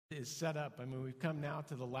is set up. I mean, we've come now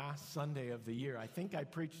to the last Sunday of the year. I think I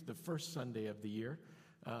preached the first Sunday of the year,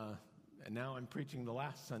 and now I'm preaching the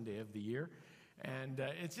last Sunday of the year. And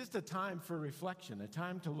it's just a time for reflection, a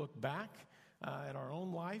time to look back at our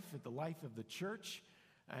own life, at the life of the church,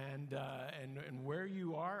 and where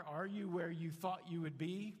you are. Are you where you thought you would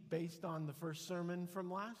be based on the first sermon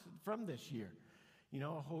from this year? You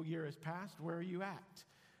know, a whole year has passed. Where are you at?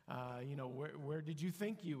 Where did you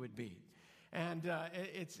think you would be? And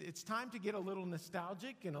it's time to get a little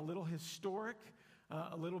nostalgic and a little historic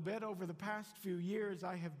a little bit. Over the past few years,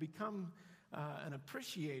 I have become an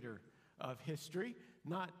appreciator of history,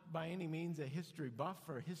 not by any means a history buff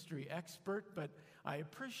or history expert, but I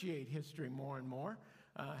appreciate history more and more.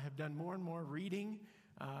 Have done more and more reading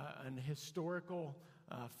and historical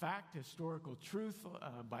fact, historical truth,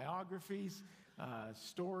 biographies,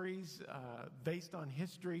 stories based on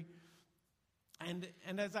history. And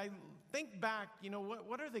as I think back, you know,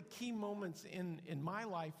 what are the key moments in my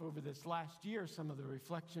life over this last year, some of the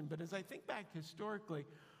reflection, but as I think back historically,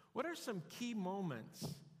 what are some key moments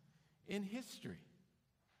in history?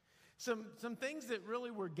 Some things that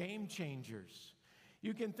really were game changers.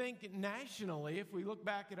 You can think nationally, if we look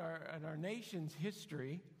back at our nation's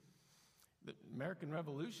history, the American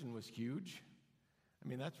Revolution was huge. I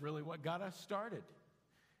mean, that's really what got us started.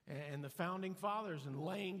 And the founding fathers and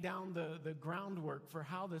laying down the groundwork for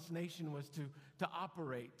how this nation was to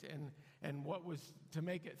operate and what was to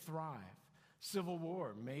make it thrive. Civil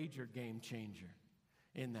War, major game changer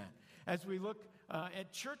in that. As we look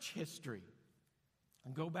at church history,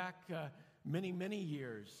 and go back many, many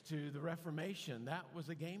years to the Reformation, that was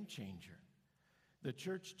a game changer. The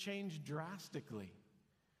church changed drastically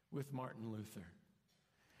with Martin Luther.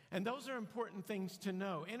 And those are important things to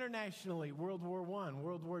know. Internationally, World War I,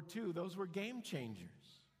 World War II, those were game changers.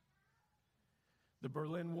 The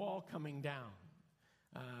Berlin Wall coming down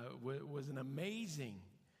was an amazing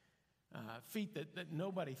feat that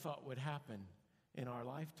nobody thought would happen in our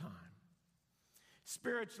lifetime.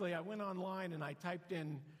 Spiritually, I went online and I typed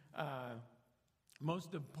in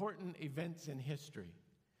most important events in history.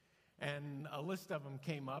 And a list of them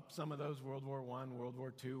came up. Some of those, World War I, World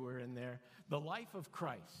War II, were in there. The life of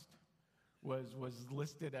Christ was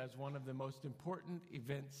listed as one of the most important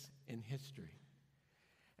events in history.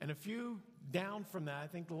 And a few down from that, I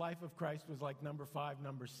think the life of Christ was like number 5,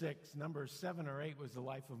 number 6. Number 7 or 8 was the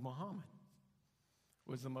life of Muhammad.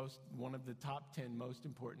 Was one of the top 10 most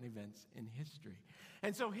important events in history.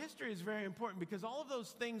 And so history is very important because all of those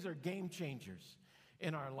things are game changers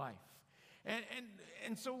in our life.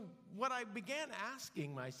 And so what I began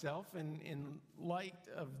asking myself in light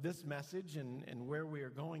of this message and where we are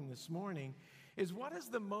going this morning is, what is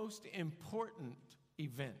the most important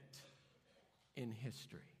event in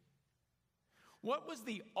history? What was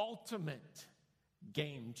the ultimate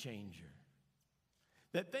game changer?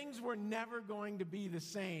 That things were never going to be the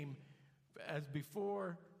same as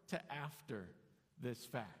before to after this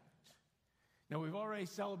fact. Now, we've already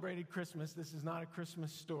celebrated Christmas. This is not a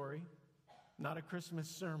Christmas story, not a Christmas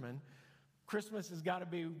sermon. Christmas has got to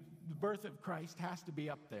be, the birth of Christ has to be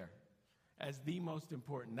up there as the most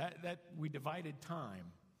important. That we divided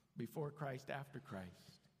time before Christ, after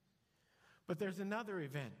Christ. But there's another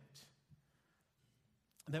event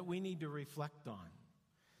that we need to reflect on,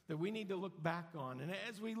 that we need to look back on. And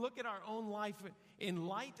as we look at our own life in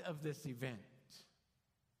light of this event,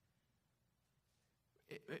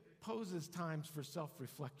 it poses times for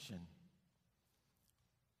self-reflection.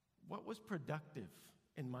 What was productive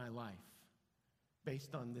in my life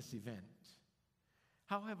based on this event?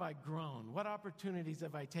 How have I grown? What opportunities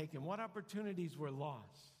have I taken? What opportunities were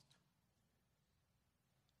lost?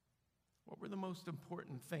 What were the most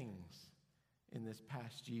important things in this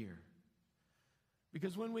past year?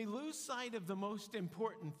 Because when we lose sight of the most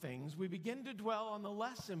important things, we begin to dwell on the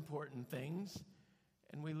less important things,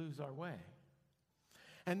 and we lose our way.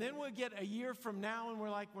 And then we'll get a year from now, and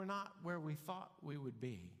we're like, we're not where we thought we would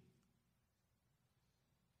be.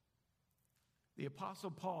 The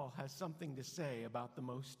Apostle Paul has something to say about the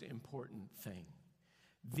most important thing,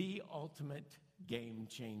 the ultimate game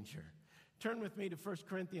changer. Turn with me to 1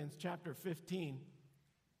 Corinthians chapter 15.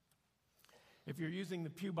 If you're using the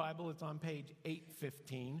Pew Bible, it's on page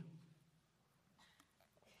 815.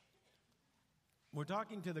 We're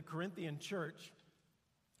talking to the Corinthian church.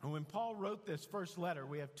 And when Paul wrote this first letter,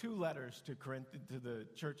 we have 2 letters to the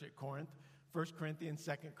church at Corinth, 1 Corinthians,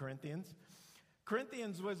 2 Corinthians.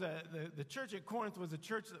 Corinthians was the church at Corinth was a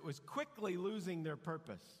church that was quickly losing their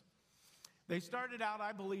purpose. They started out,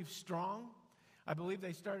 I believe, strong. I believe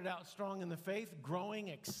they started out strong in the faith, growing,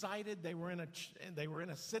 excited. They were in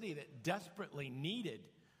a city that desperately needed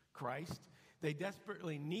Christ. They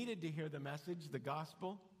desperately needed to hear the message, the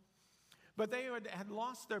gospel. But they had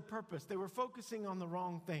lost their purpose. They were focusing on the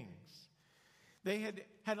wrong things. They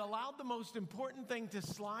had allowed the most important thing to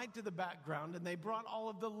slide to the background, and they brought all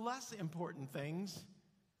of the less important things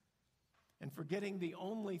and forgetting the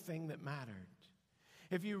only thing that mattered.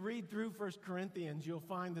 If you read through 1 Corinthians, you'll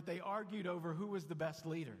find that they argued over who was the best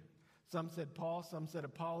leader. Some said Paul, some said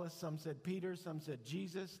Apollos, some said Peter, some said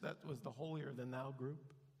Jesus. That was the holier-than-thou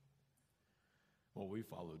group. Well, we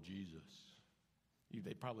follow Jesus.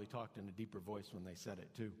 They probably talked in a deeper voice when they said it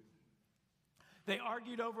too. They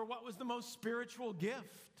argued over what was the most spiritual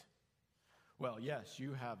gift. Well, yes,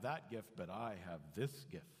 you have that gift, but I have this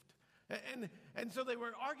gift. And so they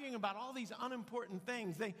were arguing about all these unimportant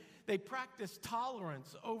things. They practiced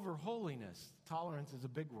tolerance over holiness. Tolerance is a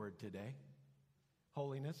big word today.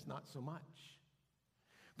 Holiness, not so much.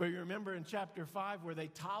 But you remember in chapter 5 where they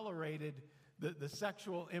tolerated the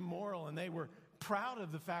sexual immoral, and they were proud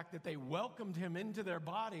of the fact that they welcomed him into their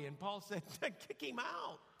body. And Paul said, kick him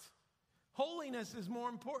out. Holiness is more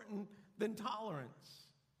important than tolerance.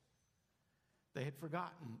 They had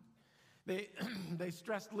forgotten. They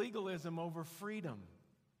stressed legalism over freedom.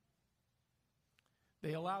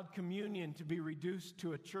 They allowed communion to be reduced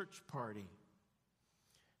to a church party.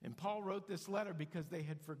 And Paul wrote this letter because they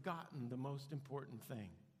had forgotten the most important thing.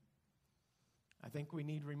 I think we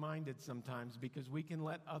need reminded sometimes because we can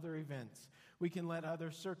let other events, we can let other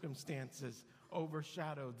circumstances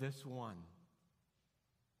overshadow this one.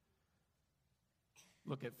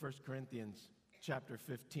 Look at 1 Corinthians chapter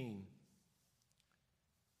 15,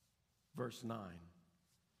 verse 9.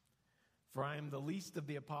 For I am the least of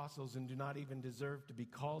the apostles and do not even deserve to be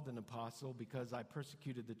called an apostle because I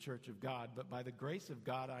persecuted the church of God. But by the grace of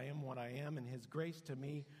God I am what I am, and his grace to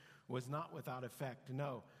me was not without effect.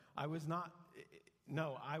 No,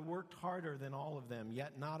 I worked harder than all of them,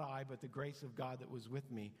 yet not I, but the grace of God that was with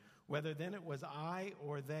me. Whether then it was I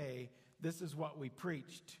or they, this is what we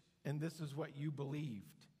preached, and this is what you believed.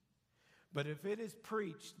 But if it is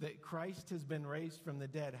preached that Christ has been raised from the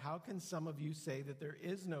dead, how can some of you say that there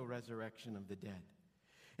is no resurrection of the dead?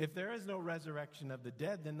 If there is no resurrection of the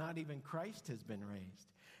dead, then not even Christ has been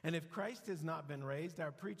raised. And if Christ has not been raised,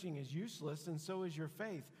 our preaching is useless, and so is your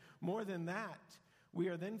faith. More than that, we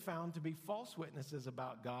are then found to be false witnesses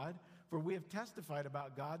about God, for we have testified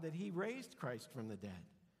about God that he raised Christ from the dead.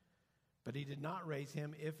 But he did not raise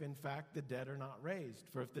him if, in fact, the dead are not raised.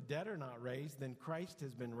 For if the dead are not raised, then Christ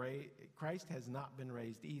has not been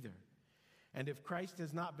raised either. And if Christ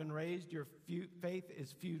has not been raised, your faith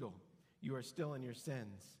is futile. You are still in your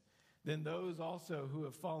sins. Then those also who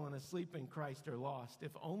have fallen asleep in Christ are lost.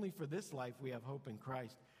 If only for this life we have hope in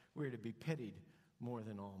Christ, we are to be pitied more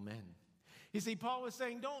than all men. You see, Paul was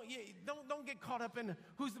saying, don't get caught up in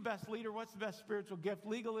who's the best leader, what's the best spiritual gift,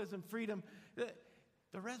 legalism, freedom.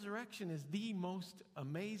 The resurrection is the most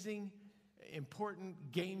amazing,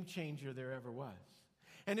 important game changer there ever was.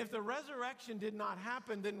 And if the resurrection did not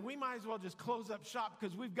happen, then we might as well just close up shop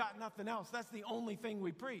because we've got nothing else. That's the only thing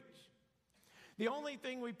we preach. The only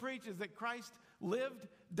thing we preach is that Christ lived,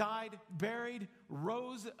 died, buried,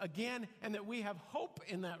 rose again, and that we have hope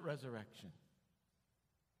in that resurrection.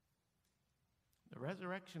 The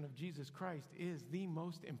resurrection of Jesus Christ is the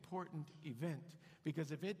most important event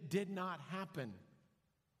because if it did not happen,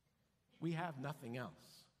 we have nothing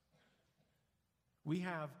else. We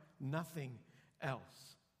have nothing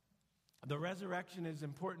else. The resurrection is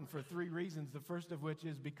important for three reasons, the first of which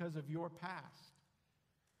is because of your past.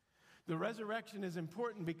 The resurrection is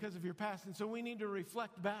important because of your past, and so we need to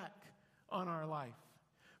reflect back on our life.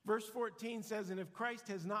 Verse 14 says, and if Christ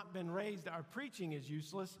has not been raised, our preaching is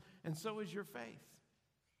useless, and so is your faith.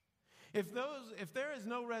 If there is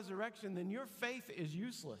no resurrection, then your faith is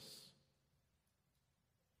useless.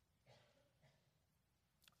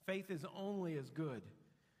 Faith is only as good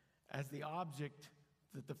as the object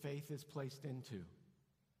that the faith is placed into.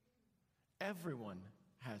 Everyone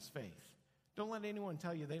has faith. Don't let anyone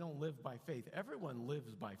tell you they don't live by faith. Everyone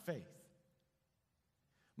lives by faith.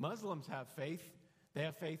 Muslims have faith. They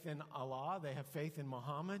have faith in Allah. They have faith in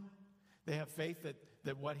Muhammad. They have faith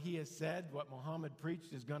that what he has said, what Muhammad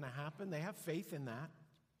preached is going to happen. They have faith in that.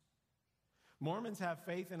 Mormons have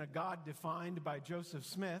faith in a God defined by Joseph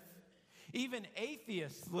Smith. Even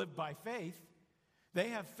atheists live by faith. They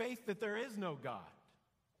have faith that there is no God.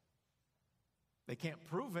 They can't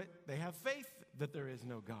prove it. They have faith that there is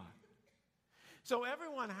no God. So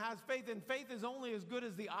everyone has faith, and faith is only as good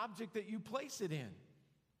as the object that you place it in.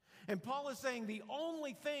 And Paul is saying the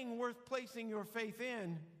only thing worth placing your faith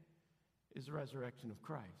in is the resurrection of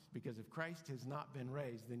Christ. Because if Christ has not been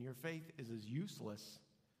raised, then your faith is as useless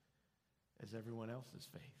as everyone else's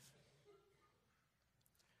faith.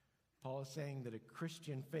 Paul is saying that a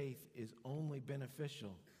Christian faith is only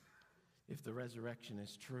beneficial if the resurrection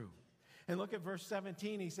is true. And look at verse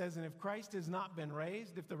 17. He says, and if Christ has not been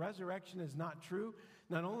raised, if the resurrection is not true,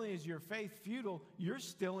 not only is your faith futile, you're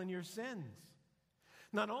still in your sins.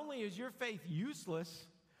 Not only is your faith useless,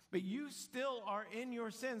 but you still are in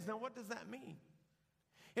your sins. Now, what does that mean?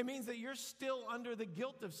 It means that you're still under the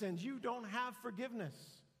guilt of sins. You don't have forgiveness.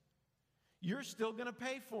 You're still going to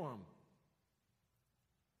pay for them.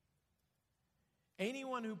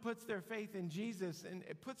 Anyone who puts their faith in Jesus and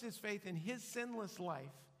puts his faith in his sinless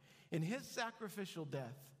life, in his sacrificial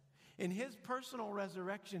death, in his personal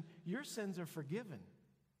resurrection, your sins are forgiven.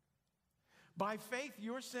 By faith,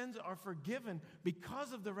 your sins are forgiven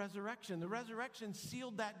because of the resurrection. The resurrection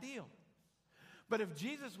sealed that deal. But if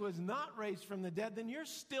Jesus was not raised from the dead, then you're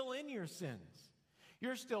still in your sins.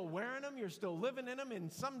 You're still wearing them, you're still living in them,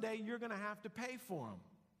 and someday you're going to have to pay for them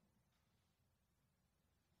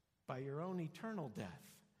by your own eternal death.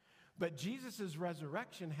 But Jesus'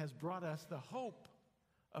 resurrection has brought us the hope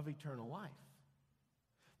of eternal life,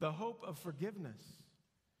 the hope of forgiveness.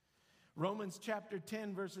 Romans chapter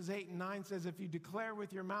 10, verses 8 and 9 says, if you declare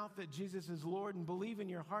with your mouth that Jesus is Lord and believe in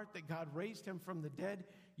your heart that God raised him from the dead,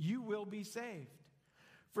 you will be saved.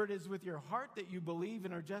 For it is with your heart that you believe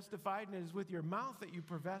and are justified, and it is with your mouth that you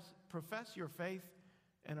profess your faith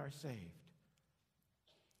and are saved.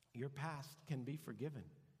 Your past can be forgiven.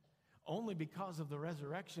 Only because of the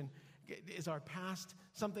resurrection is our past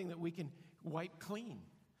something that we can wipe clean,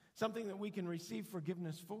 something that we can receive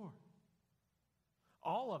forgiveness for.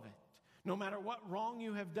 All of it. No matter what wrong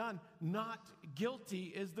you have done, not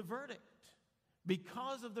guilty is the verdict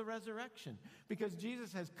because of the resurrection. Because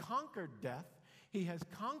Jesus has conquered death, he has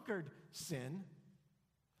conquered sin,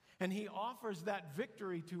 and he offers that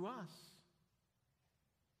victory to us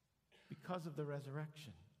because of the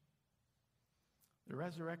resurrection. The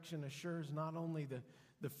resurrection assures not only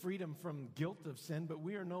the freedom from guilt of sin, but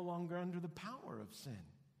we are no longer under the power of sin.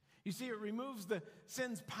 You see, it removes the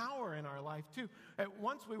sin's power in our life, too.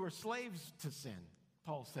 Once we were slaves to sin,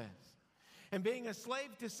 Paul says. And being a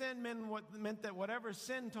slave to sin meant that whatever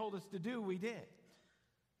sin told us to do, we did.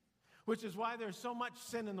 Which is why there's so much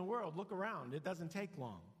sin in the world. Look around. It doesn't take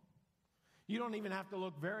long. You don't even have to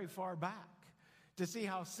look very far back to see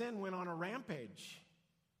how sin went on a rampage.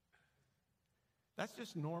 That's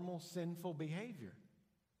just normal sinful behavior.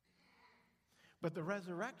 But the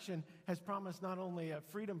resurrection has promised not only a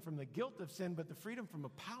freedom from the guilt of sin, but the freedom from a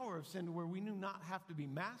power of sin where we do not have to be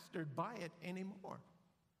mastered by it anymore.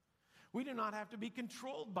 We do not have to be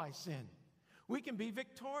controlled by sin. We can be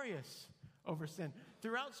victorious over sin.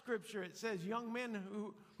 Throughout Scripture, it says young men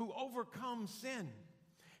who overcome sin.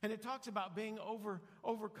 And it talks about being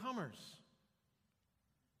overcomers,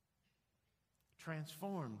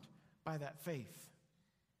 transformed by that faith.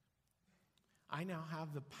 I now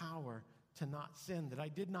have the power to not sin that I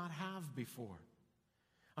did not have before.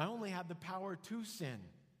 I only had the power to sin.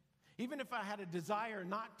 Even if I had a desire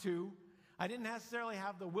not to, I didn't necessarily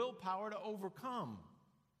have the willpower to overcome.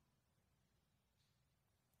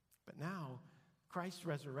 But now, Christ's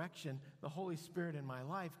resurrection, the Holy Spirit in my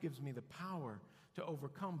life gives me the power to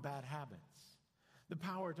overcome bad habits, the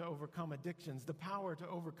power to overcome addictions, the power to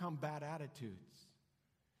overcome bad attitudes.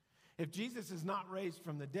 If Jesus is not raised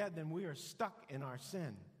from the dead, then we are stuck in our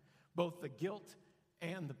sin, both the guilt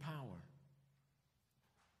and the power.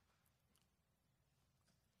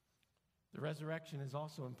 The resurrection is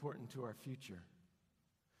also important to our future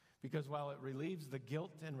because while it relieves the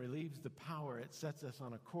guilt and relieves the power, it sets us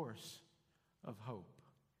on a course of hope.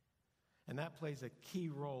 And that plays a key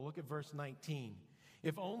role. Look at verse 19.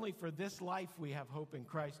 If only for this life we have hope in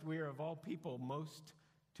Christ, we are of all people most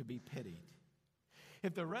to be pitied.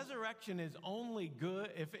 If the resurrection is only good,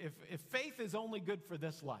 if faith is only good for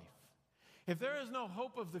this life, if there is no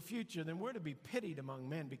hope of the future, then we're to be pitied among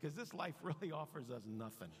men because this life really offers us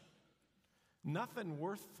nothing. Nothing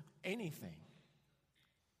worth anything.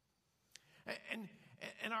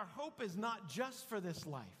 And our hope is not just for this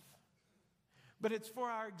life, but it's for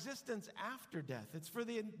our existence after death. It's for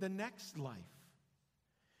the next life.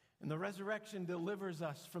 And the resurrection delivers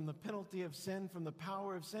us from the penalty of sin, from the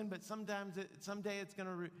power of sin, but someday it's going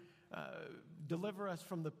to deliver us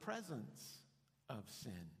from the presence of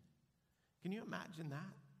sin. Can you imagine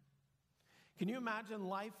that? Can you imagine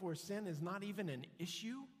life where sin is not even an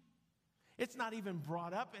issue? It's not even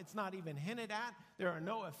brought up. It's not even hinted at. There are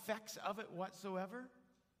no effects of it whatsoever.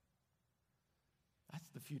 That's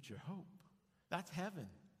the future hope. That's heaven.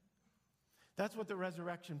 That's what the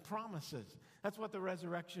resurrection promises. That's what the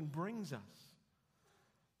resurrection brings us.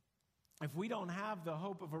 if we don't have the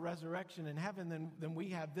hope of a resurrection in heaven, then we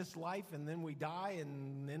have this life and then we die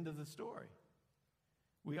and end of the story.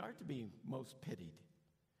 We are to be most pitied.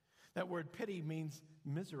 That word pity means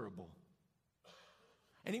miserable.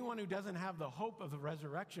 Anyone who doesn't have the hope of the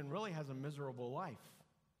resurrection really has a miserable life.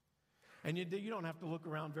 And you don't have to look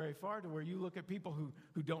around very far to where you look at people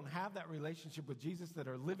who don't have that relationship with Jesus, that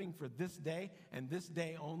are living for this day and this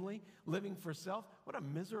day only, living for self. What a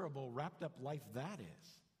miserable, wrapped up life that is.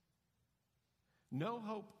 No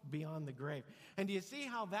hope beyond the grave. And do you see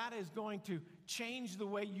how that is going to change the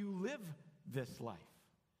way you live this life?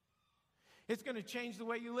 It's going to change the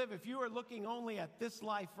way you live. If you are looking only at this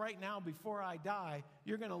life right now before I die,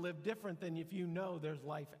 you're going to live different than if you know there's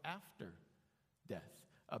life after death,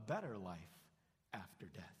 a better life after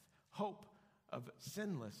death. Hope of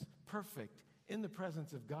sinless, perfect, in the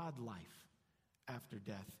presence of God life after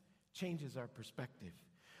death changes our perspective.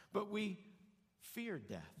 But we fear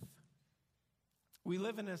death. We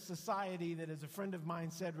live in a society that, as a friend of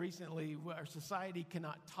mine said recently, our society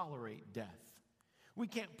cannot tolerate death. We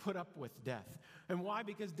can't put up with death. And why?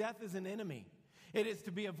 Because death is an enemy. It is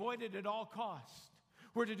to be avoided at all costs.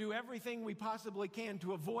 We're to do everything we possibly can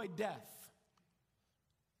to avoid death.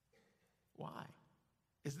 Why?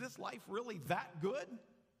 Is this life really that good?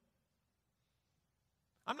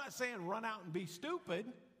 I'm not saying run out and be stupid,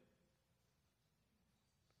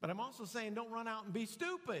 but I'm also saying don't run out and be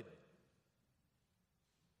stupid.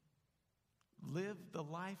 Live the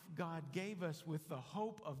life God gave us with the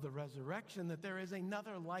hope of the resurrection, that there is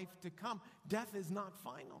another life to come. Death is not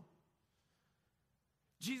final.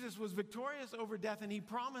 Jesus was victorious over death, and he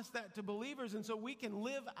promised that to believers, and so we can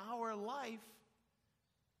live our life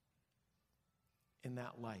in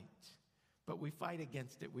that light. But we fight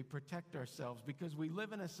against it. We protect ourselves because we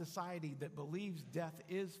live in a society that believes death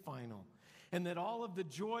is final and that all of the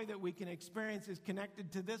joy that we can experience is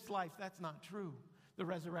connected to this life. That's not true. The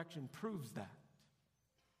resurrection proves that.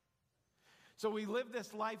 So we live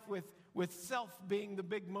this life with self being the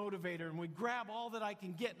big motivator, and we grab all that I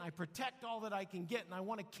can get, and I protect all that I can get, and I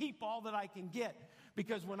want to keep all that I can get,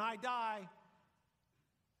 because when I die,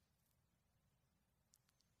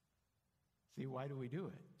 see, why do we do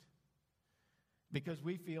it? Because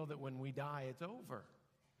we feel that when we die, it's over.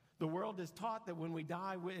 The world is taught that when we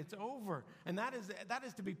die, it's over. And that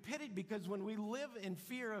is to be pitied, because when we live in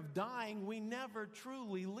fear of dying, we never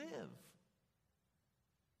truly live.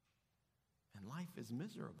 And life is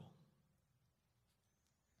miserable.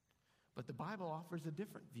 But the Bible offers a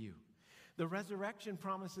different view. The resurrection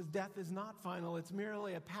promises death is not final. It's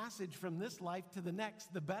merely a passage from this life to the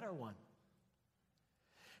next, the better one.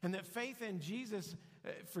 And that faith in Jesus,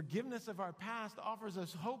 forgiveness of our past, offers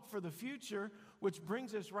us hope for the future, which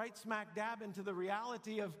brings us right smack dab into the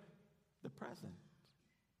reality of the present.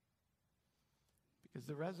 Because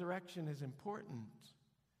the resurrection is important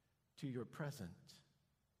to your present,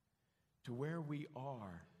 to where we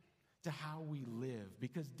are, to how we live,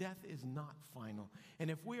 because death is not final. And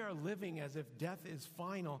if we are living as if death is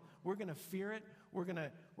final, we're going to fear it. We're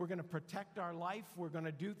going to protect our life. We're going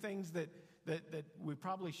to do things that we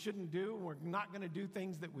probably shouldn't do. We're not going to do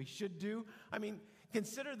things that we should do. I mean,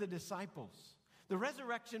 consider the disciples. The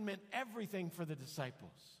resurrection meant everything for the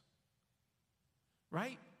disciples,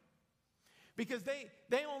 right? Because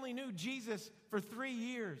they only knew Jesus for 3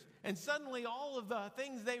 years, and suddenly all of the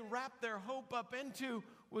things they wrapped their hope up into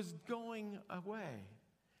was going away,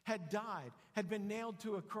 had died, had been nailed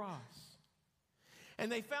to a cross. And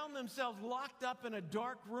they found themselves locked up in a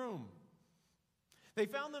dark room. They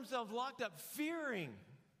found themselves locked up fearing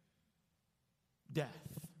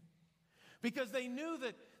death, because they knew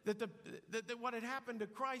that what had happened to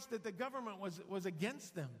Christ, that the government was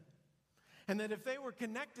against them. And that if they were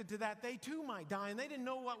connected to that, they too might die. And they didn't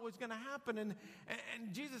know what was going to happen. And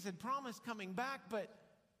Jesus had promised coming back, but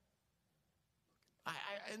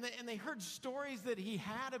and they heard stories that he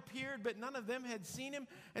had appeared, but none of them had seen him.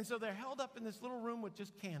 And so they're held up in this little room with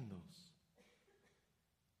just candles.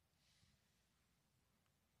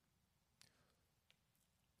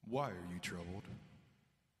 Why are you troubled?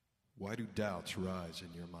 Why do doubts rise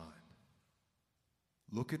in your mind?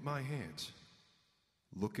 Look at my hands.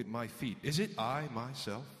 Look at my feet. Is it I,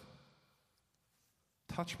 myself?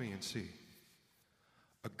 Touch me and see.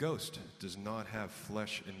 A ghost does not have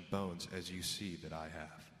flesh and bones as you see that I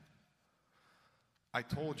have. I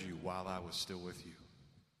told you while I was still with you.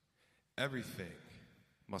 Everything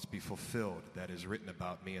must be fulfilled that is written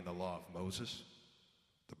about me in the law of Moses,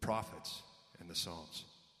 the prophets, and the Psalms.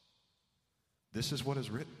 This is what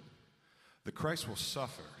is written. The Christ will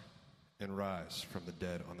suffer and rise from the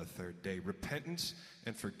dead on the third day. Repentance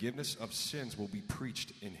and forgiveness of sins will be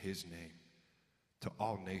preached in his name to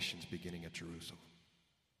all nations beginning at Jerusalem.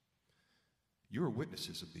 You are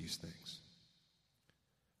witnesses of these things.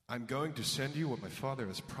 I'm going to send you what my Father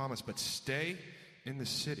has promised, but stay in the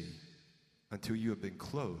city until you have been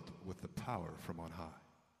clothed with the power from on high.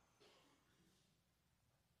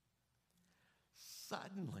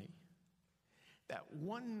 Suddenly, that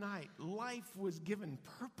one night, life was given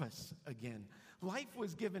purpose again. Life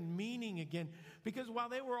was given meaning again. Because while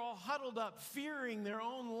they were all huddled up, fearing their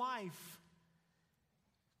own life,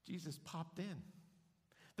 Jesus popped in.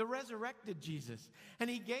 The resurrected Jesus. And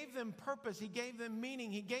he gave them purpose. He gave them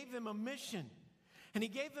meaning. He gave them a mission. And he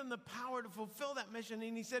gave them the power to fulfill that mission.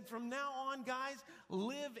 And he said, from now on, guys,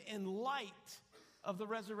 live in light of the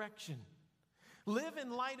resurrection. Live in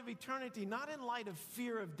light of eternity, not in light of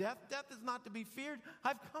fear of death. Death is not to be feared.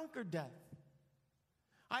 I've conquered death.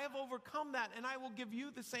 I have overcome that, and I will give you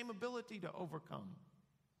the same ability to overcome.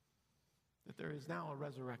 That there is now a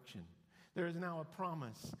resurrection. There is now a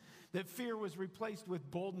promise. That fear was replaced with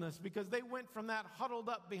boldness because they went from that huddled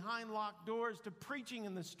up behind locked doors to preaching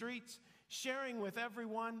in the streets, sharing with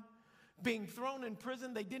everyone, being thrown in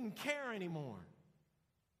prison. They didn't care anymore.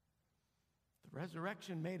 The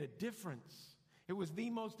resurrection made a difference. It was the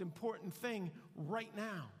most important thing right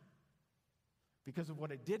now. Because of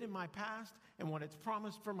what it did in my past and what it's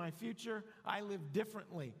promised for my future, I live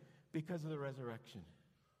differently because of the resurrection.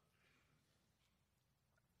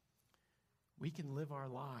 We can live our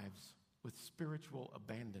lives with spiritual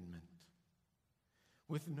abandonment,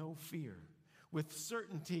 with no fear, with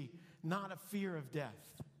certainty, not a fear of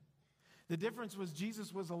death. The difference was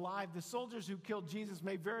Jesus was alive. The soldiers who killed Jesus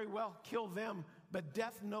may very well kill them, but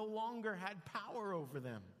death no longer had power over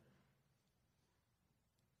them.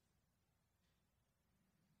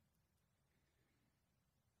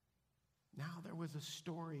 Now there was a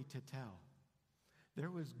story to tell.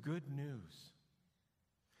 There was good news.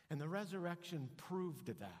 And the resurrection proved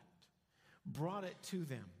that, brought it to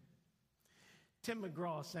them. Tim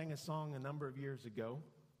McGraw sang a song a number of years ago.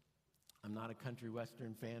 I'm not a country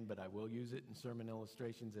western fan, but I will use it in sermon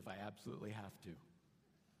illustrations if I absolutely have to. Do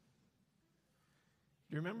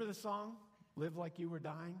you remember the song, Live Like You Were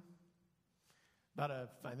Dying? I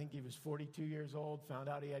think he was 42 years old, found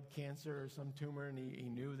out he had cancer or some tumor, and he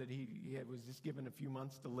knew that he was just given a few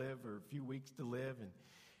months to live or a few weeks to live.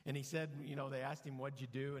 And he said, they asked him, what'd you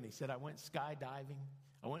do? And he said, I went skydiving.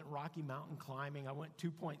 I went Rocky Mountain climbing. I went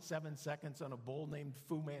 2.7 seconds on a bull named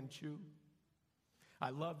Fu Manchu. I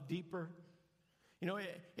loved deeper.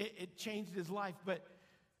 It changed his life, but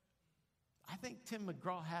I think Tim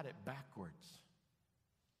McGraw had it backwards.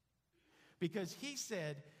 Because he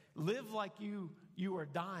said, live like you are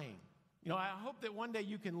dying. I hope that one day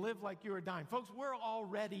you can live like you are dying. Folks, we're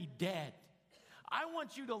already dead. I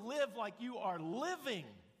want you to live like you are living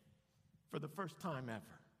for the first time ever.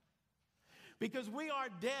 Because we are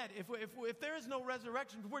dead. If there is no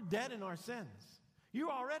resurrection, we're dead in our sins. You're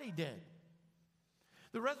already dead.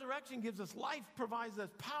 The resurrection gives us life, provides us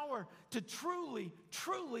power to truly,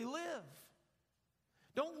 truly live.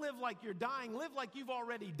 Don't live like you're dying. Live like you've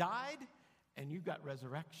already died and you've got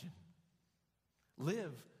resurrection.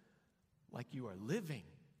 Live like you are living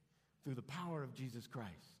through the power of Jesus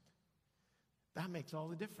Christ. That makes all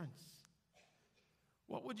the difference.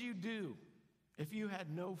 What would you do if you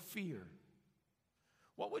had no fear?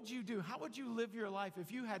 What would you do? How would you live your life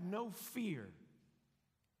if you had no fear?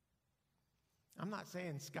 I'm not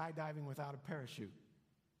saying skydiving without a parachute.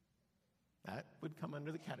 That would come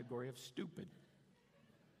under the category of stupid.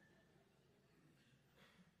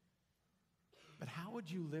 But how would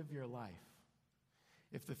you live your life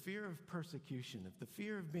if the fear of persecution, if the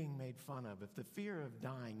fear of being made fun of, if the fear of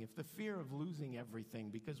dying, if the fear of losing everything,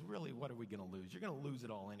 because really, what are we going to lose? You're going to lose it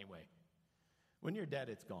all anyway. When you're dead,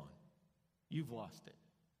 it's gone. You've lost it.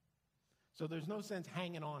 So there's no sense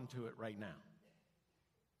hanging on to it right now.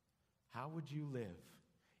 How would you live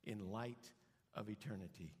in light of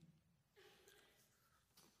eternity?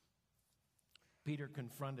 Peter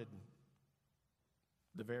confronted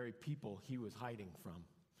the very people he was hiding from.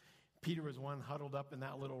 Peter was one huddled up in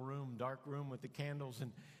that little room, dark room with the candles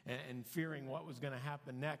and fearing what was going to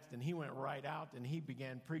happen next. And he went right out and he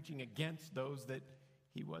began preaching against those that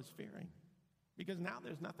he was fearing. Because now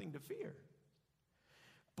there's nothing to fear.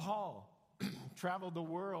 Paul traveled the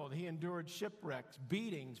world. He endured shipwrecks,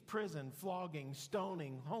 beatings, prison, flogging,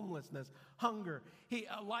 stoning, homelessness, hunger.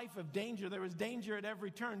 A life of danger. There was danger at every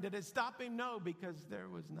turn. Did it stop him? No, because there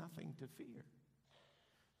was nothing to fear.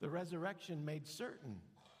 The resurrection made certain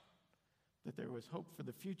that there was hope for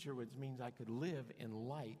the future, which means I could live in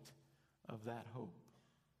light of that hope.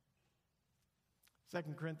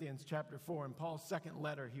 2 Corinthians chapter 4, in Paul's second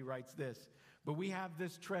letter, he writes this, "But we have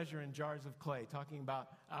this treasure in jars of clay," talking about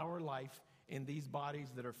our life in these bodies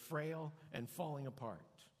that are frail and falling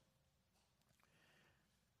apart.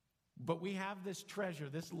 "But we have this treasure,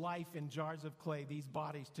 this life in jars of clay, these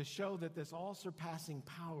bodies, to show that this all-surpassing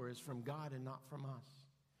power is from God and not from us.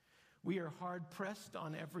 We are hard-pressed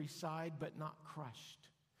on every side, but not crushed.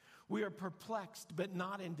 We are perplexed, but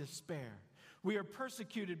not in despair. We are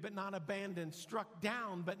persecuted, but not abandoned, struck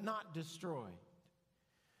down, but not destroyed.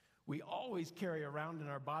 We always carry around in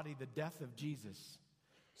our body the death of Jesus,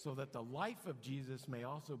 so that the life of Jesus may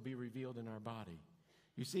also be revealed in our body."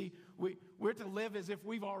 You see, we're to live as if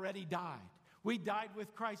we've already died. We died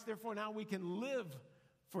with Christ, therefore now we can live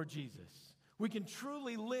for Jesus. We can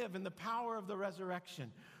truly live in the power of the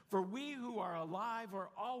resurrection. For we who are alive are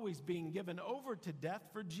always being given over to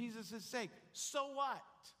death for Jesus' sake. So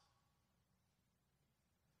what?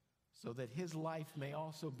 So that his life may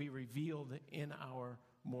also be revealed in our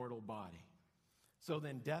mortal body. So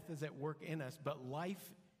then death is at work in us, but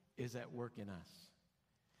life is at work in us.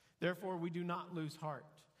 Therefore, we do not lose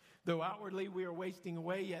heart. Though outwardly we are wasting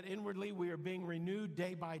away, yet inwardly we are being renewed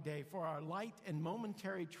day by day. For our light and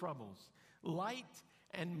momentary troubles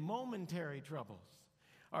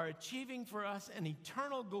are achieving for us an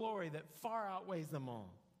eternal glory that far outweighs them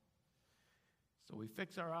all. So we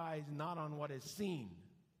fix our eyes not on what is seen,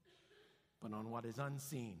 but on what is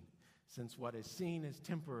unseen, since what is seen is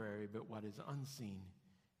temporary, but what is unseen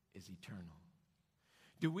is eternal.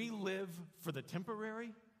 Do we live for the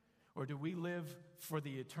temporary? Or do we live for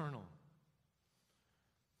the eternal?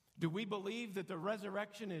 Do we believe that the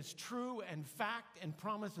resurrection is true and fact and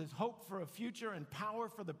promises hope for a future and power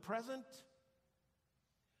for the present?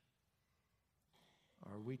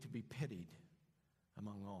 Or are we to be pitied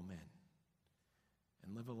among all men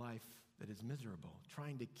and live a life that is miserable,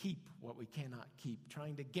 trying to keep what we cannot keep,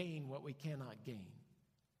 trying to gain what we cannot gain?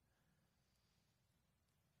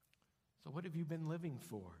 So what have you been living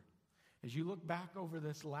for? As you look back over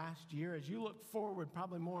this last year, as you look forward,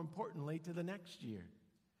 probably more importantly, to the next year,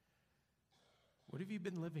 what have you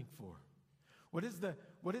been living for? What is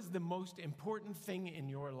the most important thing in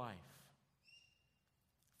your life?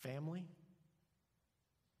 Family?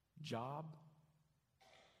 Job?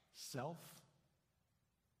 Self?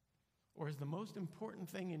 Or is the most important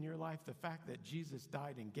thing in your life the fact that Jesus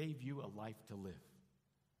died and gave you a life to live?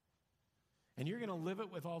 And you're going to live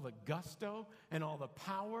it with all the gusto and all the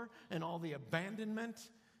power and all the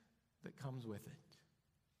abandonment that comes with it.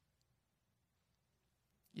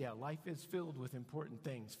 Yeah, life is filled with important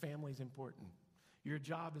things. Family's important. Your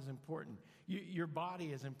job is important. Your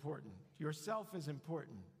body is important. Yourself is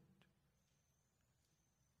important.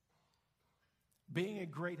 Being a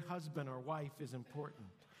great husband or wife is important.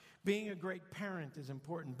 Being a great parent is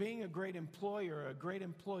important. Being a great employer, a great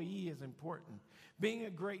employee is important. Being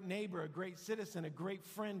a great neighbor, a great citizen, a great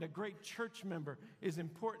friend, a great church member is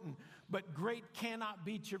important. But great cannot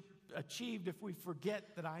be achieved if we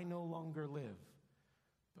forget that I no longer live,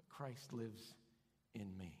 but Christ lives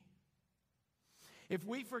in me. If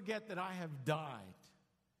we forget that I have died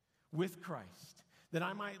with Christ, that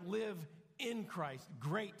I might live in Christ,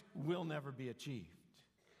 great will never be achieved.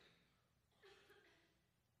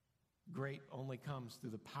 Great only comes through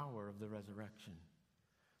the power of the resurrection,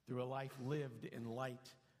 through a life lived in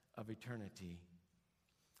light of eternity.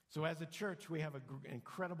 So as a church, we have an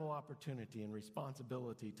incredible opportunity and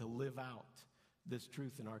responsibility to live out this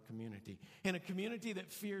truth in our community. In a community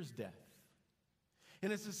that fears death,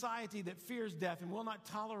 in a society that fears death and will not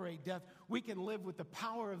tolerate death, we can live with the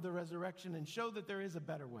power of the resurrection and show that there is a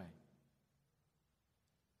better way.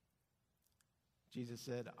 Jesus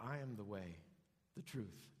said, "I am the way, the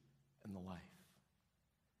truth, and the life."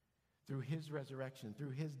 Through his resurrection, through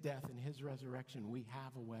his death and his resurrection, we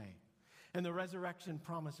have a way. And the resurrection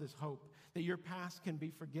promises hope, that your past can be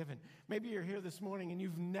forgiven. Maybe you're here this morning and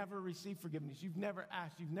you've never received forgiveness. You've never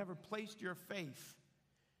asked. You've never placed your faith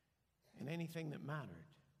in anything that mattered.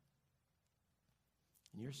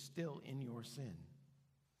 And you're still in your sin.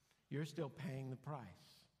 You're still paying the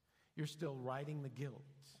price. You're still riding the guilt.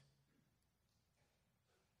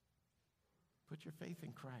 Put your faith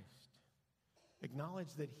in Christ.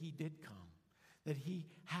 Acknowledge that he did come, that he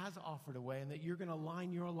has offered a way, and that you're going to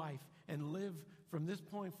align your life and live from this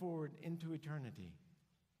point forward into eternity.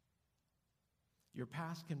 Your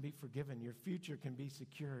past can be forgiven, your future can be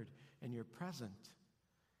secured, and your present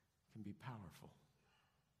can be powerful.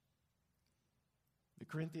 The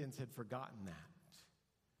Corinthians had forgotten that,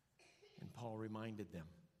 and Paul reminded them.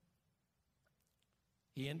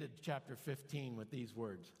 He ended chapter 15 with these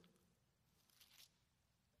words.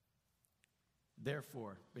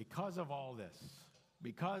 Therefore, because of all this,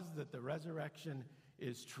 because that the resurrection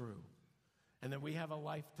is true and that we have a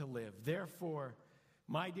life to live. Therefore,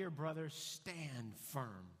 my dear brothers, stand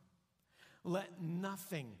firm. Let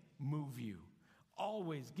nothing move you.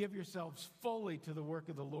 Always give yourselves fully to the work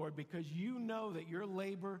of the Lord, because you know that your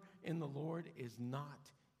labor in the Lord is not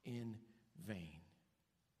in vain.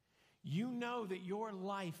 You know that your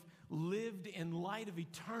life lived in light of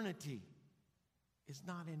eternity is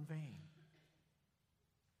not in vain.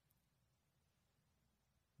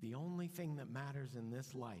 The only thing that matters in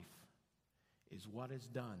this life is what is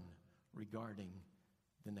done regarding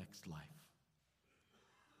the next life.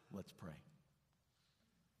 Let's pray.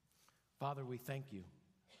 Father, we thank you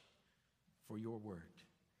for your word.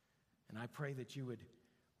 And I pray that you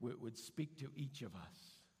would speak to each of us.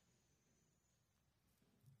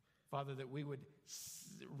 Father, that we would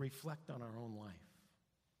reflect on our own life.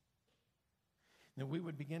 That we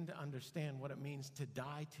would begin to understand what it means to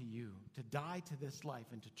die to you, to die to this life,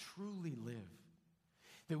 and to truly live.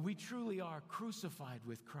 That we truly are crucified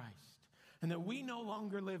with Christ. And that we no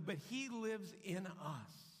longer live, but he lives in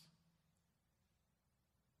us.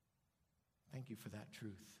 Thank you for that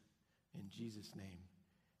truth. In Jesus' name,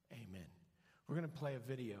 amen. We're going to play a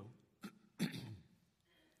video.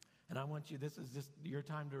 And I want you, this is just your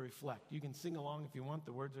time to reflect. You can sing along if you want.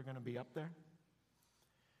 The words are going to be up there.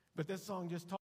 But this song just talks